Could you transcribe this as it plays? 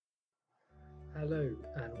Hello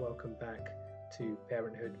and welcome back to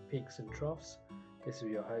Parenthood Peaks and Troughs. This is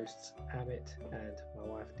your hosts Amit and my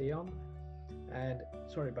wife Dion. And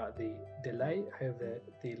sorry about the delay over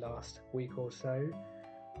the last week or so,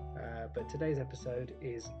 but today's episode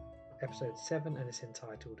is episode 7 and it's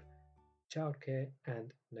entitled Childcare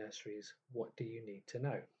and Nurseries. What do you need to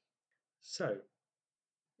know? So,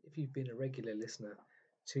 if you've been a regular listener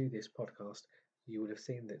to this podcast, you will have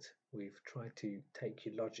seen that we've tried to take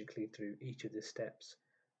you logically through each of the steps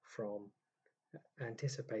from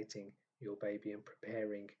anticipating your baby and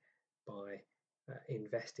preparing by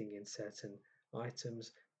investing in certain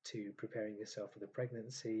items to preparing yourself for the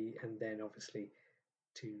pregnancy, and then obviously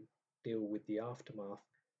to deal with the aftermath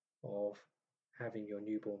of having your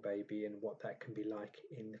newborn baby and what that can be like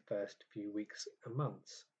in the first few weeks and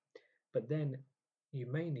months. But then you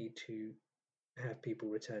may need to have people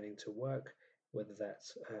returning to work, whether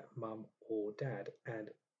that's mum or dad, and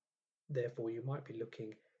therefore you might be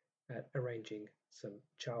looking at arranging some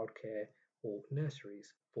childcare or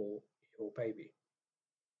nurseries for your baby.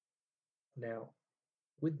 Now,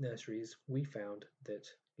 with nurseries, we found that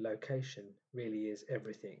location really is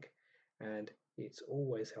everything, and it's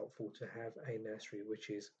always helpful to have a nursery which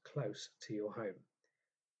is close to your home.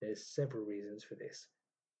 There's several reasons for this.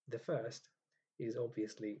 The first is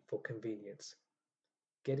obviously for convenience.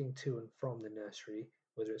 Getting to and from the nursery,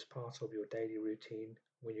 whether it's part of your daily routine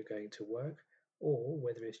when you're going to work, or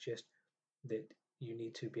whether it's just that you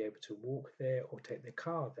need to be able to walk there or take the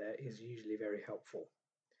car there, is usually very helpful.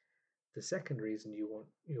 The second reason you want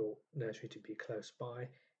your nursery to be close by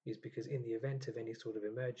is because in the event of any sort of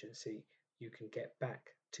emergency, you can get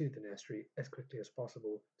back to the nursery as quickly as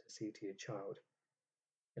possible to see to your child.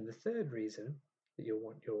 And the third reason that you'll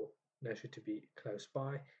want your nursery to be close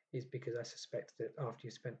by is because I suspect that after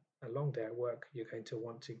you spent a long day at work, you're going to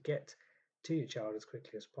want to get to your child as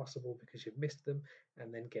quickly as possible because you've missed them,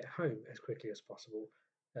 and then get home as quickly as possible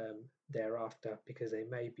thereafter, because they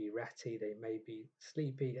may be ratty, they may be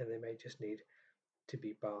sleepy, and they may just need to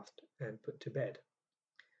be bathed and put to bed.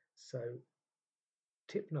 So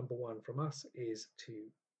tip number one from us is to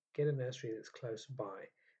get a nursery that's close by.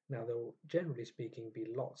 Now, there will, generally speaking, be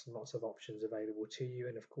lots and lots of options available to you,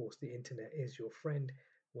 and of course, the internet is your friend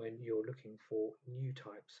when you're looking for new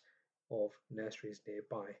types of nurseries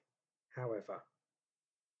nearby. However,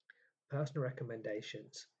 personal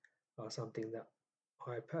recommendations are something that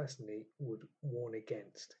I personally would warn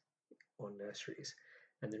against on nurseries,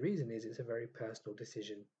 and the reason is it's a very personal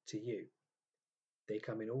decision to you. They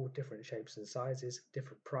come in all different shapes and sizes,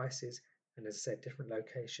 different prices, and as I said, different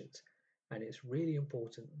locations. And it's really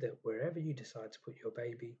important that wherever you decide to put your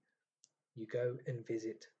baby, you go and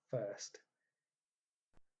visit first.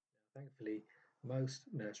 Now, thankfully, most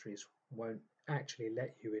nurseries won't actually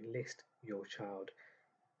let you enlist your child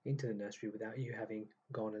into the nursery without you having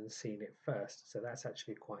gone and seen it first, so that's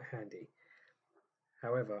actually quite handy.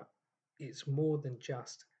 However, it's more than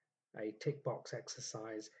just a tick box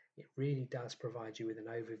exercise. It really does provide you with an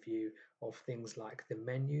overview of things like the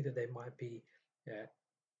menu that they might be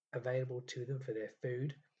available to them for their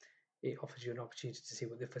food. It offers you an opportunity to see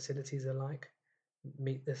what the facilities are like,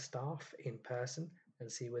 meet the staff in person,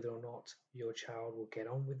 and see whether or not your child will get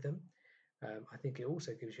on with them. I think it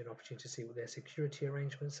also gives you an opportunity to see what their security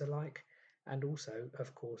arrangements are like, and also,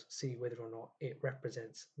 of course, see whether or not it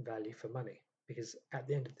represents value for money. Because at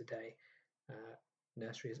the end of the day,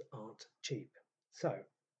 nurseries aren't cheap. So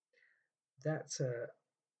that's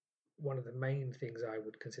one of the main things I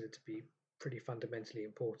would consider to be pretty fundamentally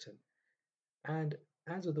important. And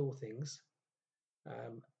as with all things,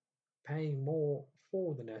 um, paying more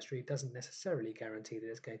for the nursery doesn't necessarily guarantee that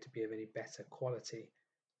it's going to be of any better quality.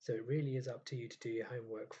 So it really is up to you to do your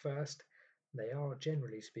homework first. They are,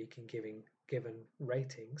 generally speaking, given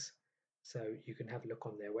ratings, so you can have a look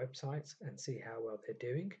on their websites and see how well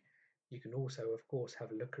they're doing. You can also, of course,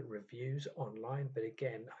 have a look at reviews online, but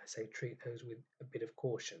again, I say treat those with a bit of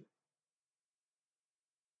caution.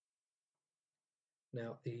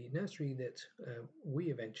 Now, the nursery that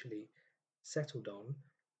we eventually settled on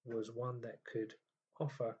was one that could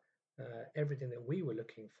offer everything that we were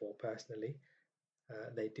looking for personally.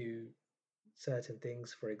 They do certain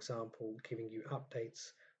things, for example, giving you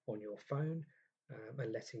updates on your phone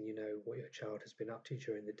and letting you know what your child has been up to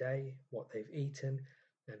during the day, what they've eaten,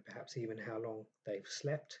 and perhaps even how long they've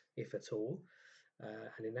slept, if at all.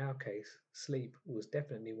 And in our case, sleep was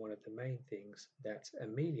definitely one of the main things that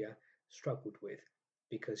Amelia struggled with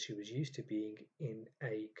because she was used to being in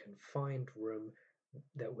a confined room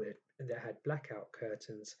that had blackout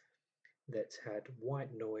curtains, that had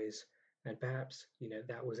white noise, and perhaps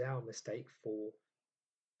that was our mistake for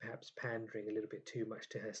perhaps pandering a little bit too much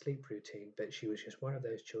to her sleep routine, but she was just one of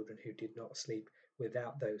those children who did not sleep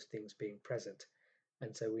without those things being present.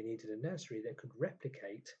 And so we needed a nursery that could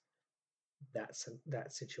replicate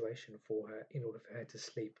that situation for her in order for her to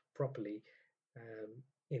sleep properly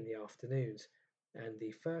in the afternoons. And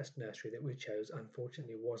the first nursery that we chose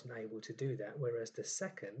unfortunately wasn't able to do that, whereas the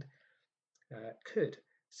second could.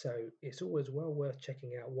 So it's always well worth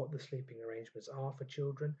checking out what the sleeping arrangements are for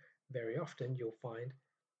children. Very often you'll find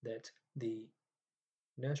that the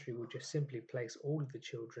nursery will just simply place all of the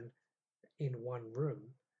children in one room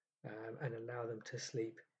and allow them to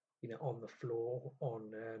sleep, on the floor,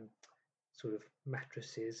 on sort of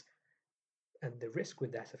mattresses. And the risk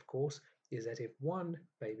with that, of course, is that if one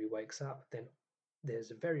baby wakes up, then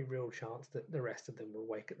there's a very real chance that the rest of them will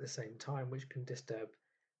wake at the same time, which can disturb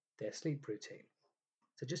their sleep routine.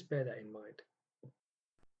 So just bear that in mind.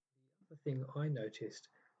 The thing I noticed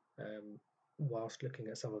whilst looking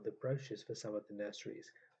at some of the brochures for some of the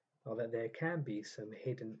nurseries are that there can be some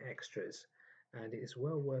hidden extras, and it is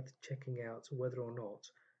well worth checking out whether or not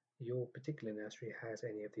your particular nursery has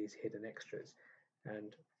any of these hidden extras.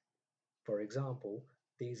 And for example,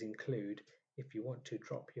 these include if you want to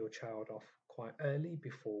drop your child off quite early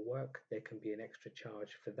before work, there can be an extra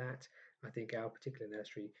charge for that. I think our particular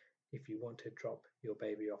nursery, if you want to drop your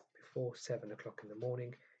baby off before 7 o'clock in the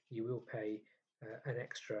morning, you will pay an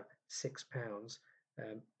extra £6.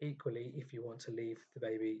 Equally, if you want to leave the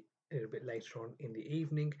baby a little bit later on in the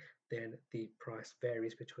evening, then the price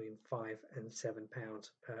varies between £5 and £7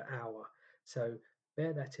 per hour. So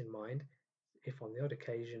bear that in mind. If on the odd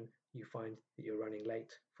occasion you find that you're running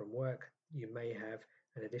late from work, you may have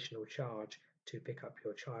an additional charge to pick up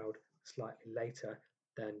your child slightly later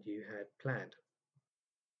than you had planned.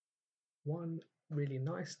 One really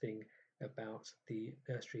nice thing about the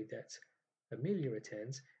nursery that Amelia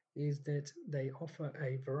attends is that they offer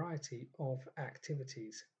a variety of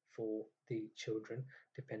activities for the children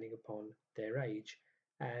depending upon their age.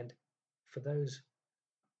 And for those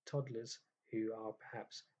toddlers who are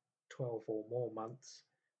perhaps 12 or more months,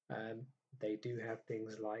 um, they do have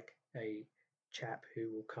things like a chap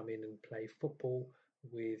who will come in and play football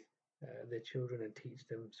with the children and teach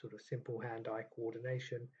them sort of simple hand-eye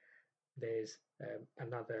coordination. There's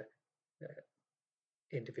another uh,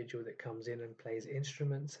 individual that comes in and plays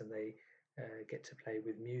instruments, and they get to play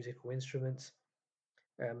with musical instruments.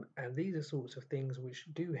 And these are sorts of things which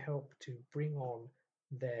do help to bring on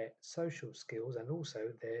their social skills and also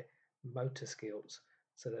their motor skills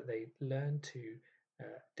so that they learn to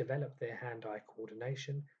develop their hand-eye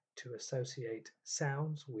coordination, to associate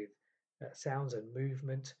sounds with sounds and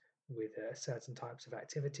movement with certain types of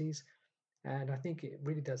activities. And I think it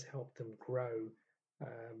really does help them grow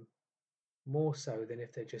um, more so than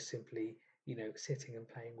if they're just simply, sitting and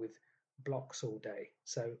playing with blocks all day.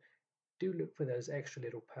 So do look for those extra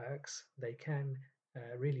little perks. They can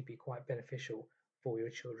really be quite beneficial for your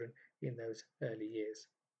children in those early years.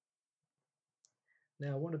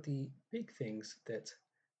 Now, one of the big things that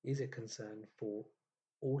is a concern for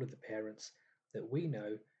all of the parents that we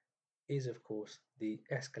know is, of course, the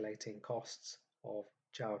escalating costs of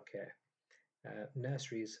childcare.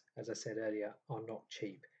 Nurseries, as I said earlier, are not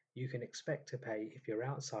cheap. You can expect to pay, if you're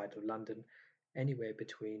outside of London, anywhere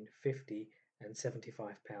between £50 and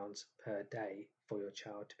 £75 per day for your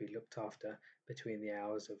child to be looked after between the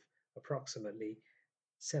hours of approximately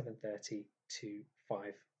 7:30 to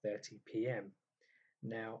 5:30 p.m.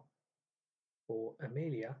 Now, for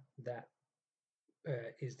Amelia, that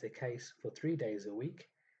is the case for 3 days a week,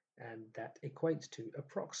 and that equates to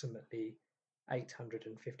approximately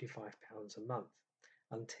 £855 a month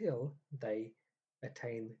until they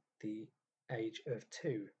attain the age of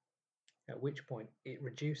 2, at which point it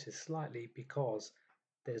reduces slightly because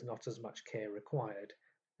there's not as much care required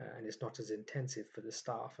and it's not as intensive for the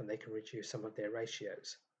staff, and they can reduce some of their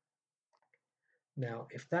ratios. Now,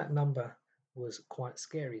 if that number was quite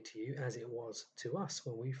scary to you, as it was to us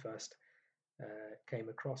when we first came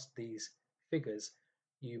across these figures,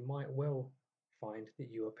 you might well find that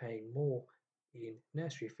you are paying more in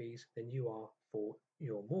nursery fees than you are for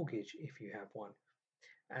your mortgage if you have one.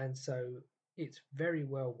 And so it's very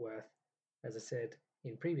well worth, as I said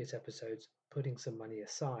in previous episodes, putting some money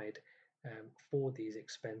aside for these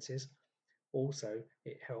expenses. Also,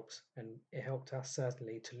 it helps, and it helped us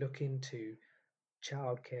certainly, to look into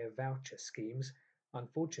childcare voucher schemes.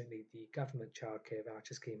 Unfortunately, the government childcare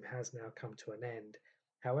voucher scheme has now come to an end.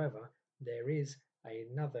 However, there is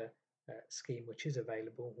another scheme which is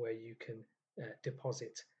available where you can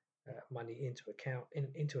deposit money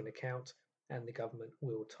into an account, and the government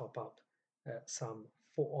will top up some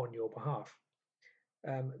on your behalf.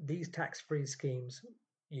 These tax-free schemes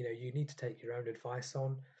you need to take your own advice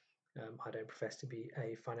on. I don't profess to be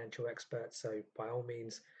a financial expert, so by all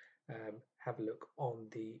means, have a look on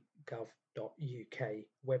the gov.uk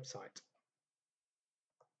website.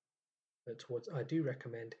 But what I do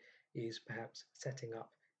recommend is perhaps setting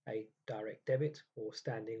up a direct debit or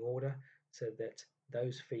standing order so that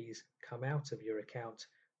those fees come out of your account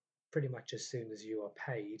pretty much as soon as you are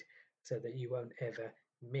paid, so that you won't ever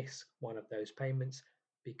miss one of those payments,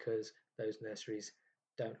 because those nurseries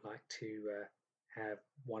don't like to have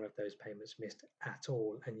one of those payments missed at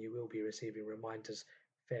all, and you will be receiving reminders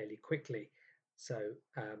fairly quickly. So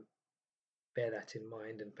bear that in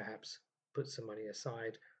mind and perhaps put some money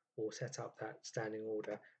aside or set up that standing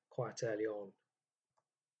order quite early on.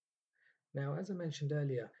 Now, as I mentioned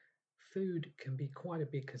earlier, food can be quite a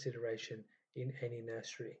big consideration in any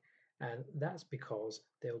nursery, and that's because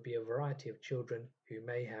there will be a variety of children who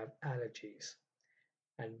may have allergies,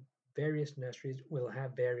 and various nurseries will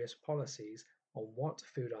have various policies on what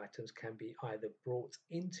food items can be either brought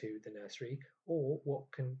into the nursery or what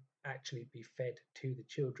can actually be fed to the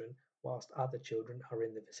children whilst other children are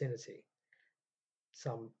in the vicinity.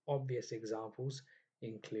 Some obvious examples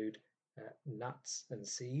include nuts and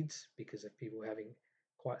seeds, because of people having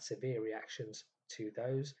quite severe reactions to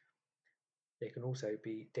those. There can also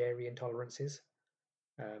be dairy intolerances,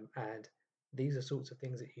 and these are sorts of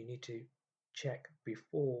things that you need to check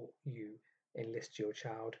before you enlist your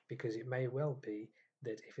child, because it may well be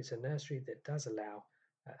that if it's a nursery that does allow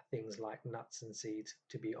things like nuts and seeds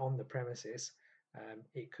to be on the premises,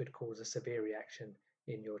 it could cause a severe reaction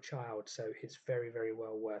in your child. So it's very, very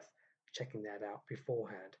well worth checking that out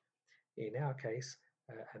beforehand. In our case,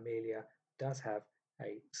 Amelia does have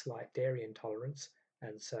a slight dairy intolerance,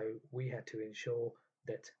 and so we had to ensure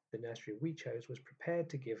that the nursery we chose was prepared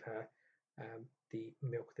to give her the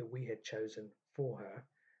milk that we had chosen for her,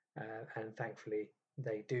 and thankfully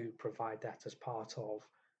they do provide that as part of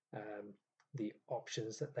the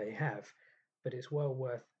options that they have. But it's well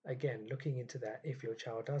worth, again, looking into that if your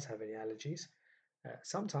child does have any allergies.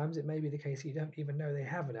 Sometimes it may be the case that you don't even know they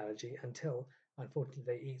have an allergy until, unfortunately,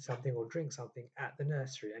 they eat something or drink something at the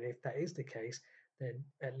nursery. And if that is the case, then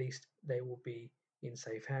at least they will be in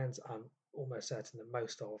safe hands. I'm almost certain that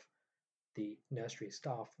most of the nursery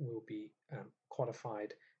staff will be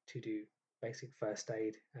qualified to do basic first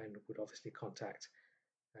aid and would obviously contact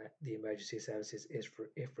the emergency services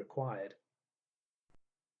if required.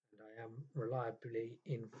 And I am reliably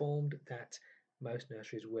informed that most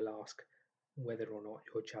nurseries will ask whether or not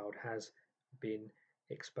your child has been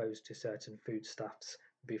exposed to certain foodstuffs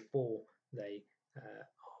before they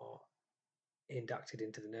are inducted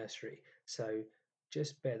into the nursery. So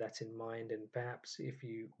just bear that in mind, and perhaps if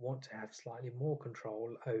you want to have slightly more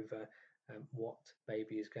control over what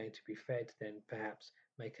baby is going to be fed, then perhaps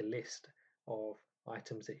make a list of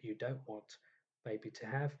items that you don't want baby to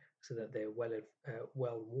have, so that they're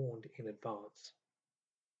well warned in advance.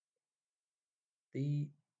 The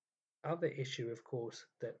other issue, of course,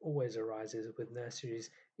 that always arises with nurseries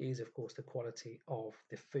is, of course, the quality of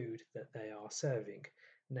the food that they are serving.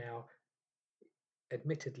 Now,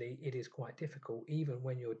 admittedly, it is quite difficult, even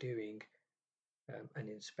when you're doing an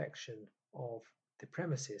inspection of the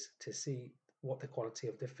premises, to see what the quality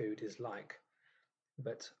of the food is like.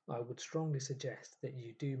 But I would strongly suggest that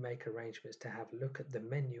you do make arrangements to have a look at the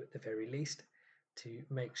menu at the very least, to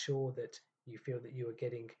make sure that you feel that you are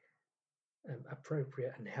getting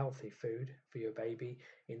appropriate and healthy food for your baby.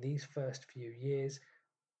 In these first few years,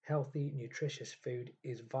 healthy, nutritious food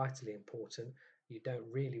is vitally important. You don't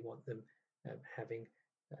really want them having,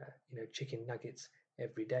 chicken nuggets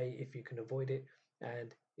every day if you can avoid it.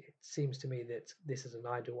 And it seems to me that this is an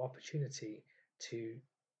ideal opportunity to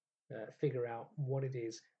figure out what it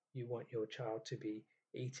is you want your child to be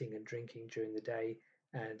eating and drinking during the day,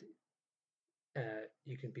 and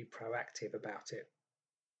you can be proactive about it.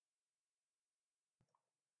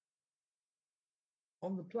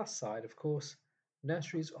 On the plus side, of course,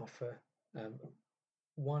 nurseries offer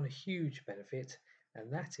one huge benefit,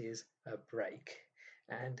 and that is a break.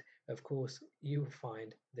 And of course, you will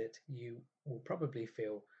find that you will probably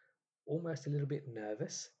feel almost a little bit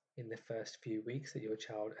nervous in the first few weeks that your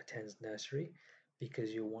child attends nursery,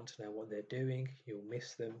 because you'll want to know what they're doing, you'll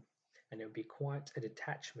miss them, and it'll be quite a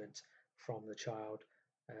detachment from the child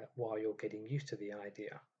while you're getting used to the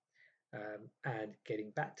idea. And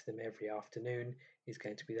getting back to them every afternoon is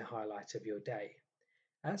going to be the highlight of your day.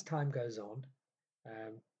 As time goes on,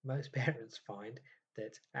 most parents find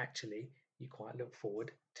that actually you quite look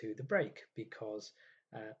forward to the break, because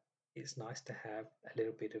it's nice to have a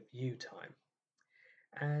little bit of you time.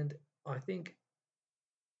 And I think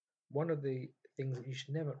one of the things that you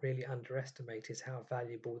should never really underestimate is how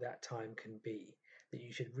valuable that time can be. That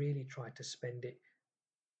you should really try to spend it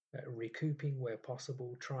recouping where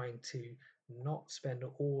possible, trying to not spend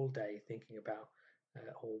all day thinking about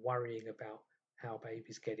or worrying about how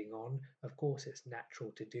baby's getting on. Of course, it's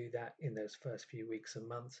natural to do that in those first few weeks and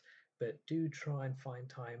months, but do try and find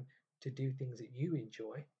time to do things that you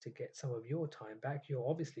enjoy to get some of your time back.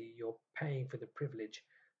 You're paying for the privilege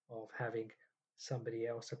of having somebody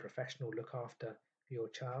else, a professional, look after your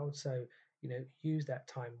child. So use that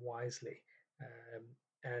time wisely,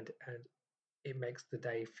 and it makes the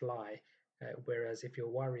day fly. Whereas if you're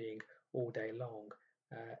worrying all day long,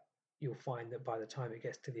 uh, you'll find that by the time it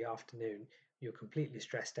gets to the afternoon, you're completely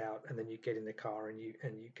stressed out, and then you get in the car and you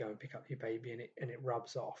go and pick up your baby, and it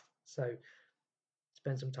rubs off. So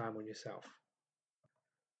spend some time on yourself.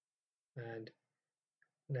 And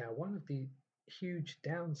now, one of the huge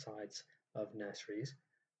downsides of nurseries,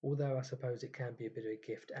 although I suppose it can be a bit of a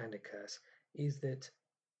gift and a curse, is that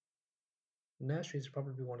nurseries are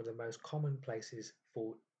probably one of the most common places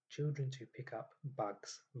for children to pick up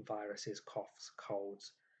bugs, viruses, coughs,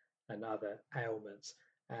 colds, and other ailments.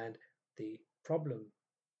 And the problem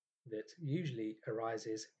that usually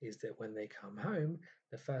arises is that when they come home,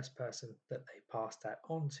 the first person that they pass that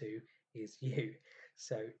on to is you.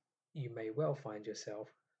 So you may well find yourself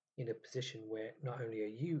in a position where not only are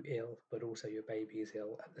you ill, but also your baby is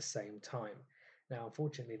ill at the same time. Now,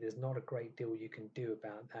 unfortunately, there's not a great deal you can do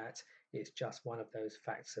about that. It's just one of those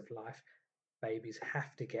facts of life. Babies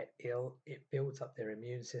have to get ill. It builds up their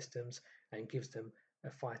immune systems and gives them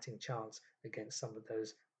a fighting chance against some of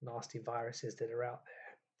those nasty viruses that are out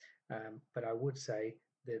there. But I would say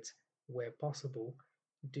that where possible,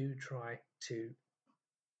 do try to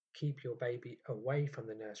keep your baby away from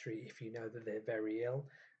the nursery if you know that they're very ill,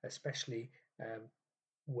 especially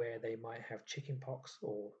where they might have chickenpox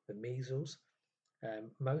or the measles.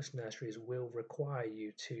 Most nurseries will require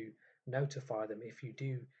you to notify them if you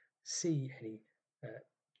do see any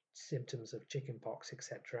symptoms of chickenpox,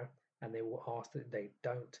 etc., and they will ask that they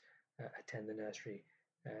don't attend the nursery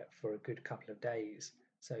for a good couple of days.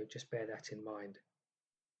 So just bear that in mind.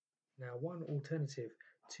 Now, one alternative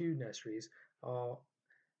to nurseries are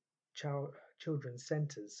children's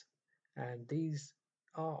centres, and these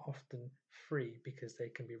are often free because they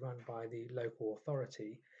can be run by the local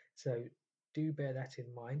authority. So do bear that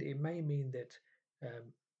in mind. It may mean that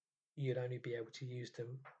you'd only be able to use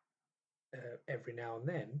them every now and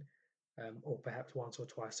then, or perhaps once or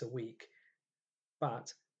twice a week,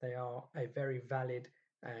 but they are a very valid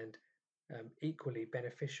and equally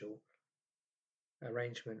beneficial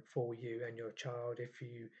arrangement for you and your child if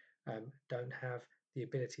you don't have the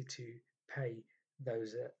ability to pay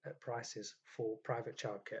those prices for private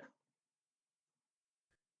childcare.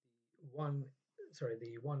 One,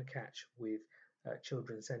 the one catch with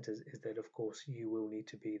children's centres is that, of course, you will need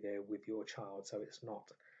to be there with your child, so it's not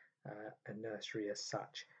a nursery as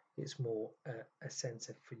such. It's more a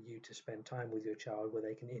centre for you to spend time with your child where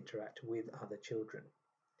they can interact with other children.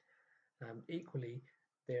 Equally,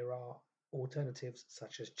 there are alternatives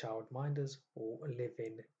such as childminders or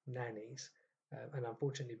live-in nannies, and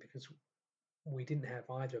unfortunately, because we didn't have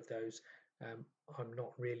either of those, I'm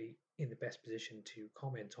not really in the best position to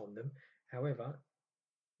comment on them. However,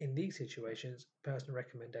 in these situations, personal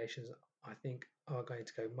recommendations I think are going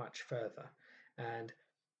to go much further. And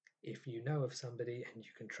if you know of somebody and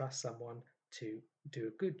you can trust someone to do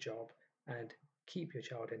a good job and keep your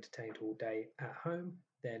child entertained all day at home,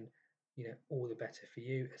 then all the better for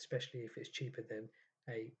you, especially if it's cheaper than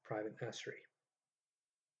a private nursery.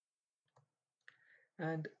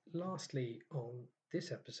 And lastly, on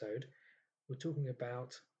this episode, we're talking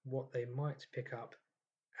about what they might pick up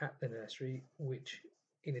at the nursery, which,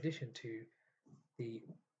 in addition to the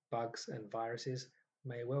bugs and viruses,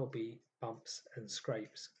 may well be bumps and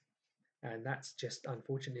scrapes. And that's just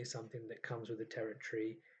unfortunately something that comes with the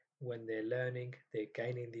territory. When they're learning, they're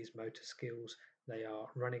gaining these motor skills, they are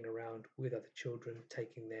running around with other children,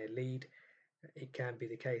 taking their lead. It can be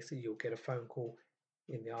the case that you'll get a phone call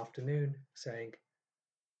in the afternoon saying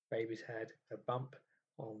baby's had a bump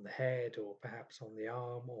on the head or perhaps on the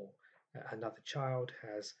arm, or another child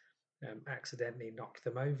has accidentally knocked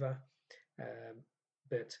them over.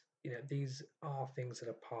 But these are things that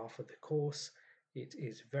are par for the course. It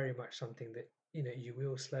is very much something that you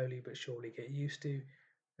will slowly but surely get used to.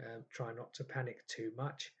 Try not to panic too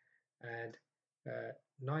much, and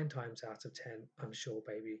 9 times out of 10, I'm sure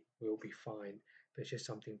baby will be fine. But it's just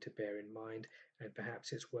something to bear in mind, and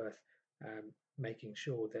perhaps it's worth making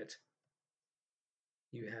sure that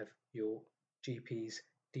you have your GP's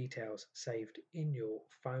details saved in your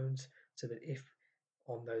phones so that if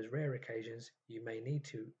on those rare occasions you may need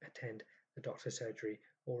to attend the doctor's surgery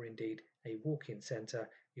or indeed a walk-in centre,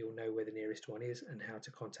 you'll know where the nearest one is and how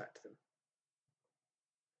to contact them.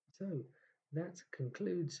 So that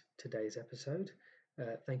concludes today's episode.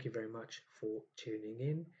 Thank you very much for tuning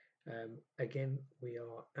in. Again, we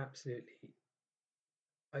are absolutely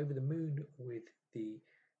over the moon with the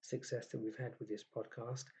success that we've had with this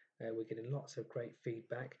podcast. We're getting lots of great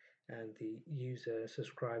feedback, and the user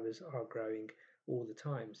subscribers are growing all the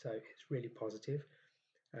time. So it's really positive.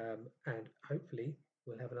 And hopefully,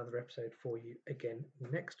 we'll have another episode for you again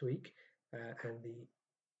next week. And the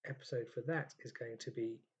episode for that is going to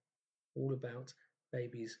be all about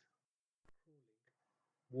babies crawling,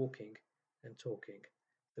 walking, and talking.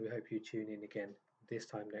 So we hope you tune in again this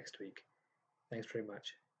time next week. Thanks very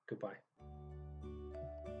much. Goodbye.